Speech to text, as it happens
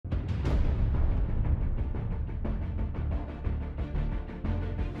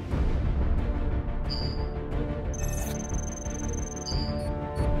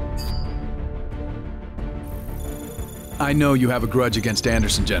I know you have a grudge against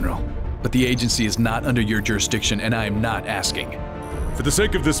Anderson, General, but the agency is not under your jurisdiction, and I am not asking. For the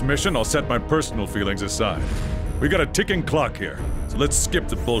sake of this mission, I'll set my personal feelings aside. We got a ticking clock here, so let's skip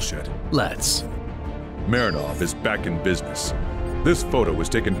the bullshit. Let's. Marinov is back in business. This photo was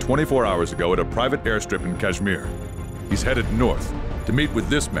taken 24 hours ago at a private airstrip in Kashmir. He's headed north to meet with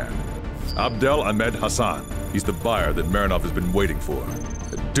this man, Abdel Ahmed Hassan. He's the buyer that Marinov has been waiting for.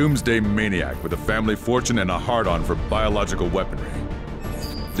 A doomsday maniac with a family fortune and a hard-on for biological weaponry.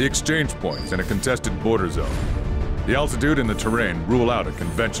 The exchange point's in a contested border zone. The altitude and the terrain rule out a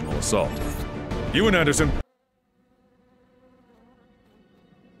conventional assault. You and Anderson.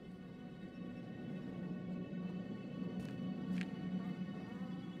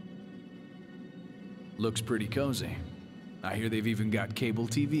 Looks pretty cozy. I hear they've even got cable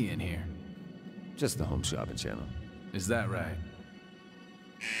TV in here. Just the home shopping channel. Is that right?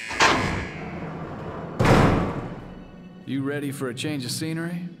 You ready for a change of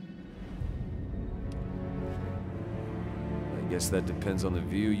scenery? I guess that depends on the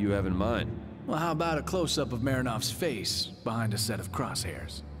view you have in mind. Well, how about a close-up of Marinov's face behind a set of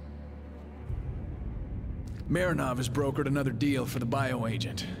crosshairs? Marinov has brokered another deal for the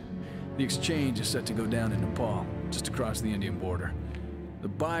bioagent. The exchange is set to go down in Nepal, just across the Indian border. The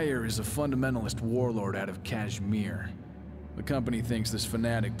buyer is a fundamentalist warlord out of Kashmir. The company thinks this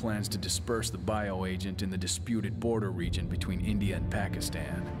fanatic plans to disperse the bioagent in the disputed border region between India and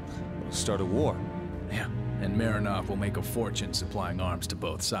Pakistan. We'll start a war. Yeah, and Marinov will make a fortune supplying arms to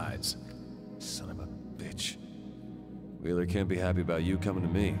both sides. Son of a bitch. Wheeler can't be happy about you coming to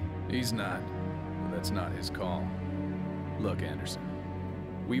me. He's not, but that's not his call. Look, Anderson.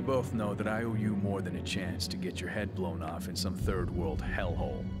 We both know that I owe you more than a chance to get your head blown off in some third world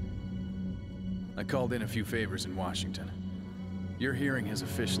hellhole. I called in a few favors in Washington. Your hearing has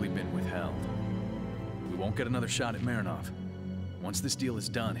officially been withheld. We won't get another shot at Marinov. Once this deal is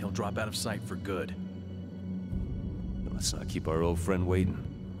done, he'll drop out of sight for good. Let's not keep our old friend waiting.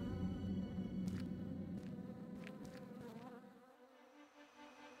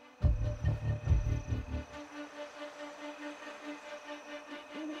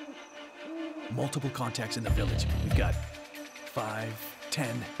 Multiple contacts in the village. We've got 5,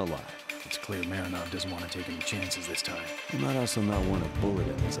 10. A lot. It's clear Marinov doesn't want to take any chances this time. He might also not want a bullet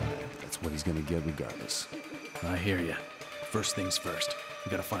in his eye. That's what he's gonna get regardless. I hear ya. First things first.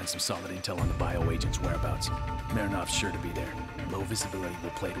 We gotta find some solid intel on the bioagent's whereabouts. Marinov's sure to be there. Low visibility will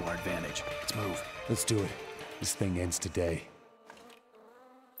play to our advantage. Let's move. Let's do it. This thing ends today.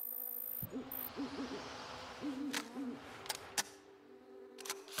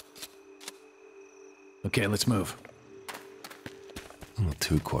 Okay, let's move. A little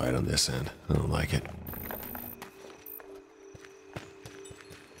too quiet on this end. I don't like it.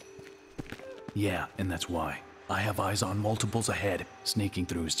 Yeah, and that's why. I have eyes on multiples ahead. Sneaking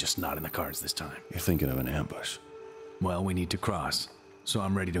through is just not in the cards this time. You're thinking of an ambush. Well, we need to cross, so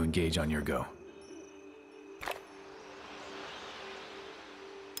I'm ready to engage on your go.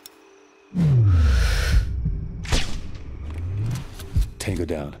 Tango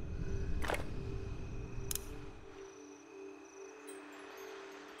down.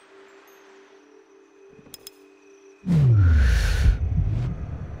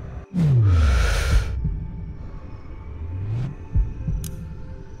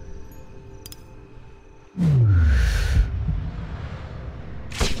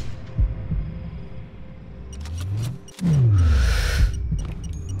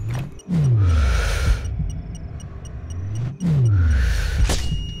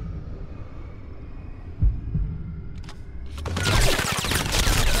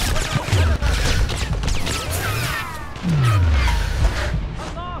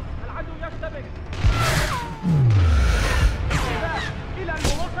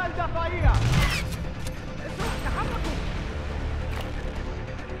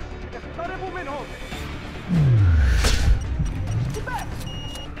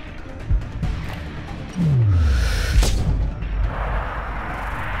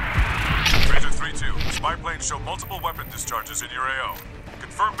 Spy planes show multiple weapon discharges in your AO.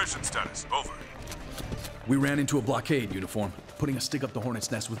 Confirm mission status. Over. We ran into a blockade uniform. Putting a stick up the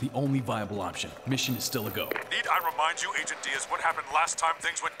Hornet's nest was the only viable option. Mission is still a go. Need I remind you, Agent Diaz, what happened last time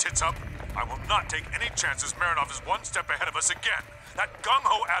things went tits up? I will not take any chances Marinov is one step ahead of us again. That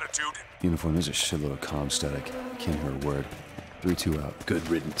gung-ho attitude... Uniform, there's a shitload of comm static. Can't hear a word. 3-2 out. Good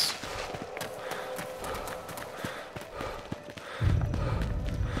riddance.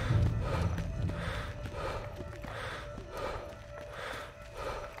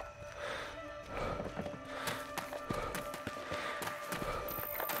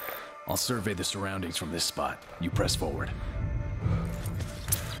 I'll survey the surroundings from this spot. You press forward.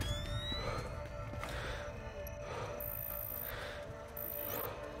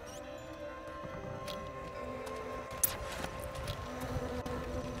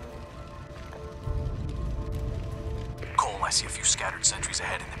 Cole, I see a few scattered sentries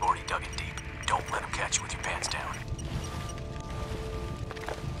ahead and they've already dug in deep. Don't let them catch you with your pants down.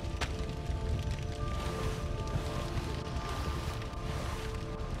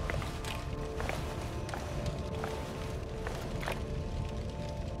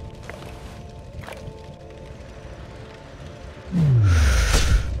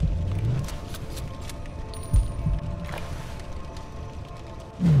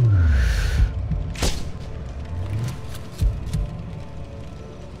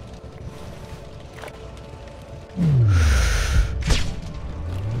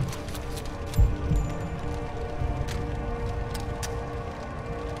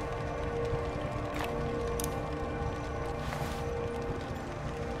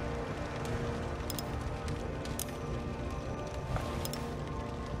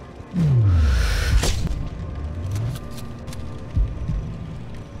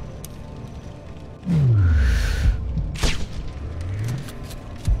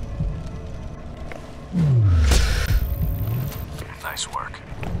 Nice work.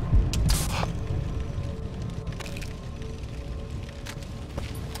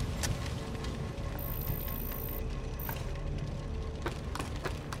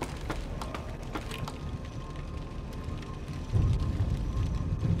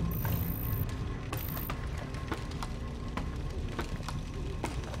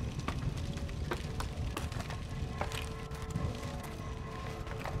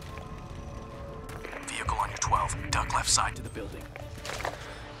 Vehicle on your 12. Duck left side to the building.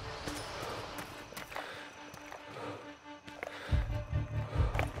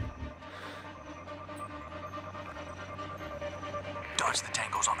 Dodge the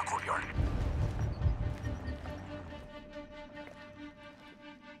tangos on the courtyard.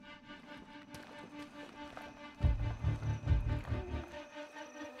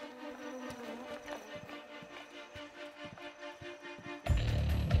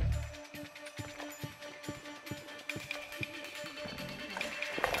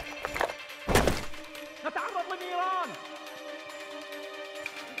 نتعرض للنيران.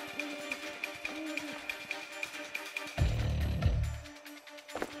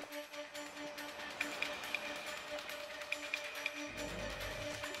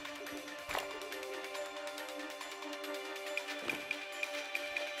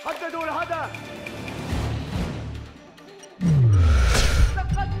 حددوا الهدف.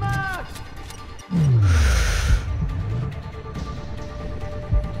 تقدمك.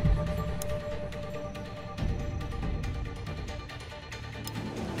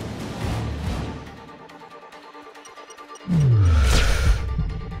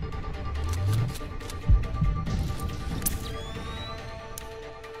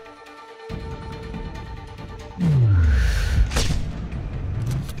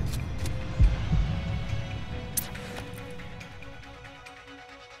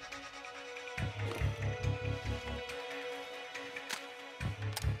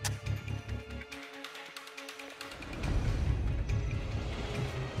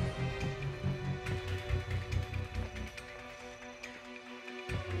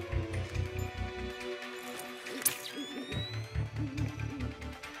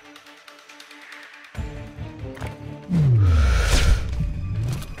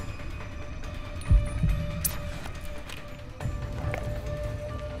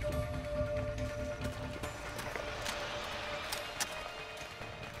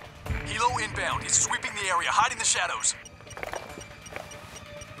 Helo inbound. It's sweeping the area. Hide in the shadows.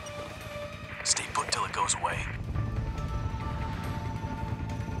 Stay put till it goes away.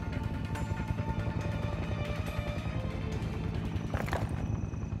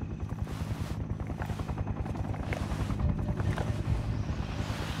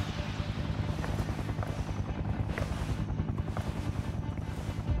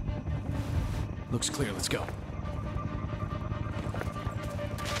 Looks clear, let's go.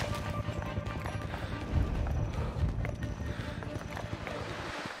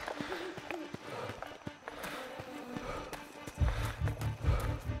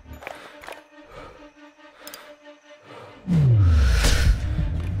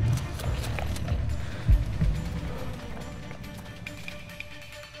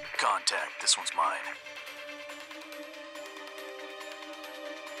 Contact. This one's mine.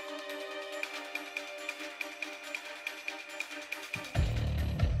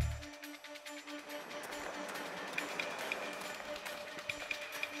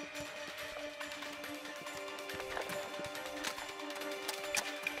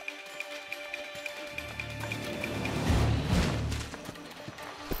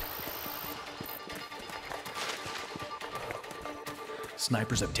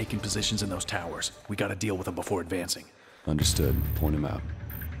 Snipers have taken positions in those towers. We gotta deal with them before advancing. Understood. Point him out.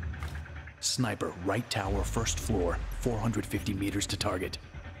 Sniper, right tower, first floor, 450 meters to target.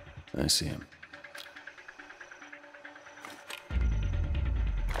 I see him.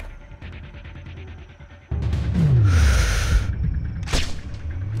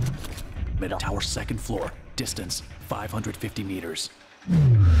 Middle tower, second floor, distance 550 meters.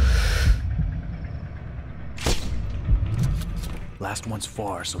 Last one's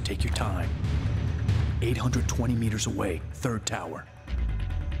far, so take your time. 820 meters away, third tower.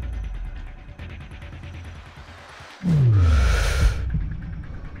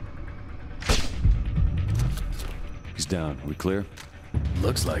 He's down. We clear?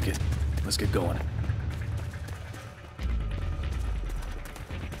 Looks like it. Let's get going.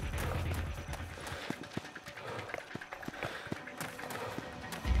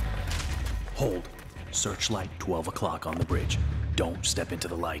 Hold. Searchlight 12 o'clock on the bridge. Don't step into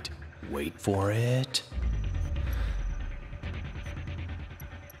the light. Wait for it.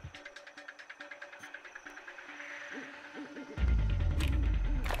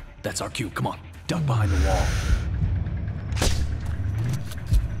 That's our cue. Come on. Duck behind the wall.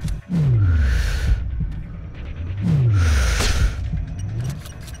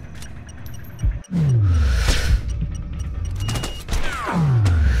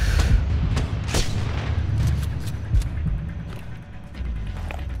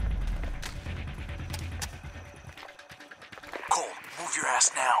 Move your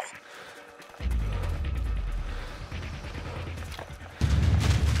ass now.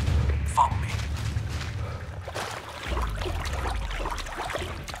 Follow me.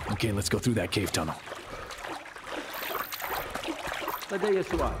 Okay, let's go through that cave tunnel. لدي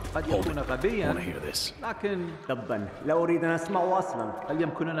سؤال قد يكون I غبيا want to hear this. لكن تبا لا أريد أن أسمع أصلا. هل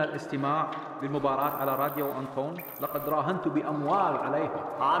يمكننا الاستماع للمباراة على راديو أنطون؟ لقد راهنت بأموال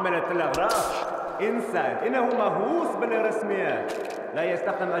عليها. عاملة الأغراف إنسان إنه مهووس بالرسميات لا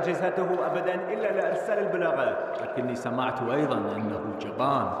يستخدم أجهزته أبدا إلا لإرسال البلاغات. لكني سمعت أيضا أنه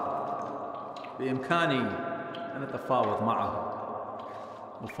جبان. بإمكاني أن أتفاوض معه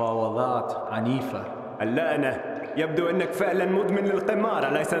مفاوضات عنيفة. اللعنة يبدو أنك فعلا مدمن للقمار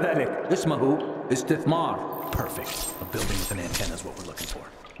أليس ذلك؟ اسمه استثمار. Perfect. A building with an antenna is what we're looking for.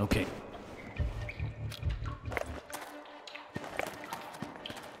 Okay.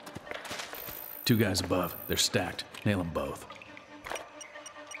 Two guys above. They're stacked. Nail them both.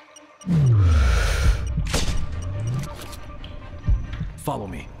 Follow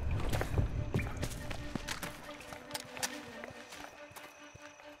me.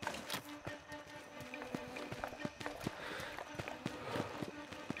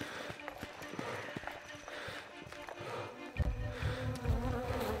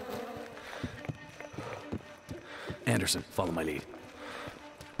 Anderson, follow my lead.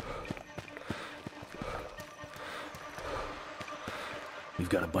 We've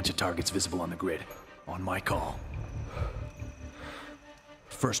got a bunch of targets visible on the grid. On my call.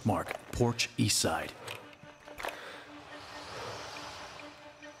 First mark, porch east side.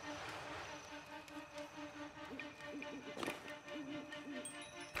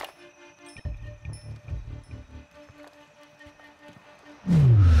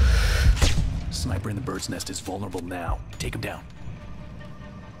 Sniper in the bird's nest is vulnerable now. Take him down.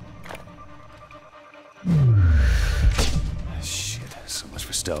 Shit, so much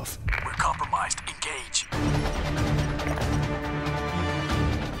for stealth. We're compromised. Engage.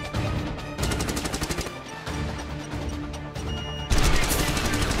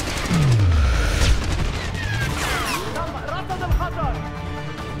 رصد الخطر.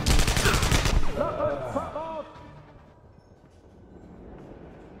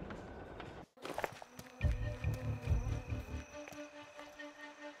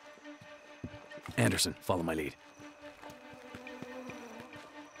 Anderson, follow my lead.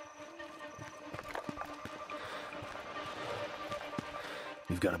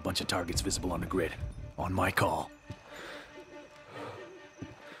 We've got a bunch of targets visible on the grid. On my call.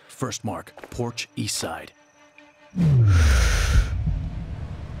 First mark, porch east side.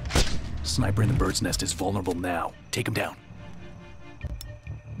 Sniper in the bird's nest is vulnerable now. Take him down.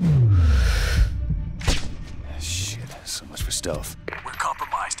 Shit, so much for stealth. We're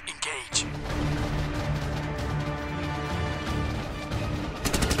compromised. Engage.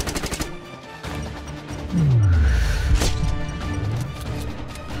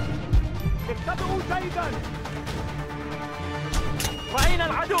 انتبهوا جيدا. رأينا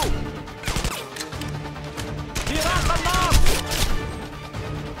العدو. نيران النار.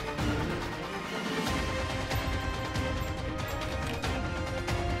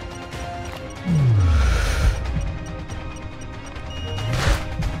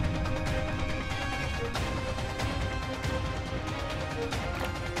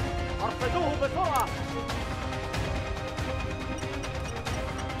 اصطادوه بسرعة!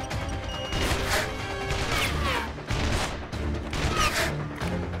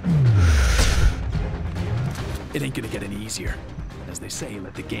 It ain't gonna get any easier. As they say,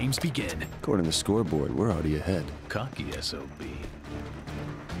 let the games begin. According to the scoreboard, we're already ahead. Cocky SOB.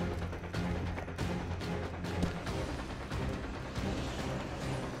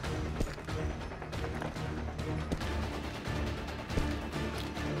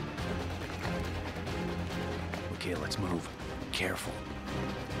 Okay, let's move. Careful.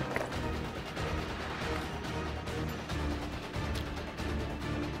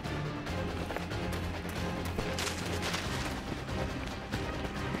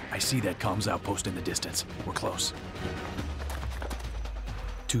 I see that comms outpost in the distance. We're close.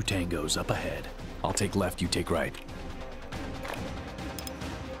 2 tangos up ahead. I'll take left, you take right.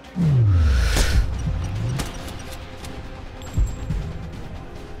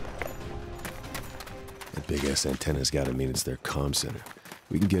 That big-ass antenna's gotta mean it's their comm center.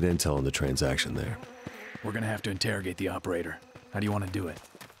 We can get intel on the transaction there. We're gonna have to interrogate the operator. How do you want to do it?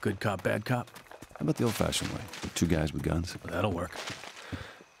 Good cop, bad cop? How about the old-fashioned way? 2 guys with guns? That'll work.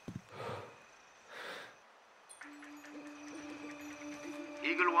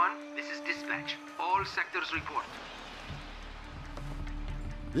 Eagle 1, this is dispatch. All sectors report.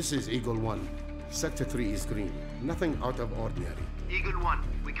 This is Eagle 1. Sector 3 is green. Nothing out of ordinary. Eagle 1,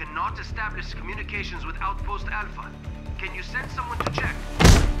 we cannot establish communications with Outpost Alpha. Can you send someone to check?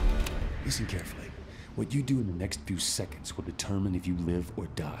 Listen carefully. What you do in the next few seconds will determine if you live or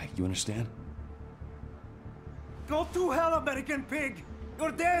die. You understand? Go to hell, American pig!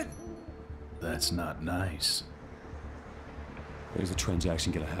 You're dead! That's not nice. Where's the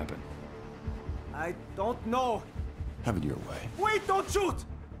transaction gonna happen? I don't know. Have it your way. Wait, don't shoot!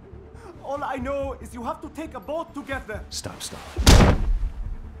 All I know is you have to take a boat together. Stop.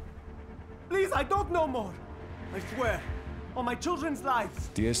 Please, I don't know more. I swear. On my children's lives.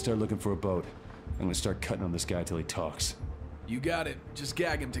 Diaz, start looking for a boat. I'm gonna start cutting on this guy till he talks. You got it. Just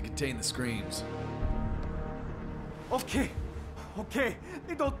gag him to contain the screams. Okay.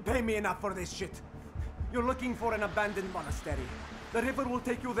 They don't pay me enough for this shit. You're looking for an abandoned monastery. The river will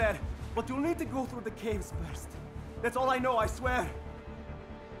take you there, but you'll need to go through the caves first. That's all I know, I swear.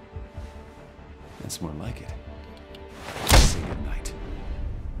 That's more like it. Say goodnight.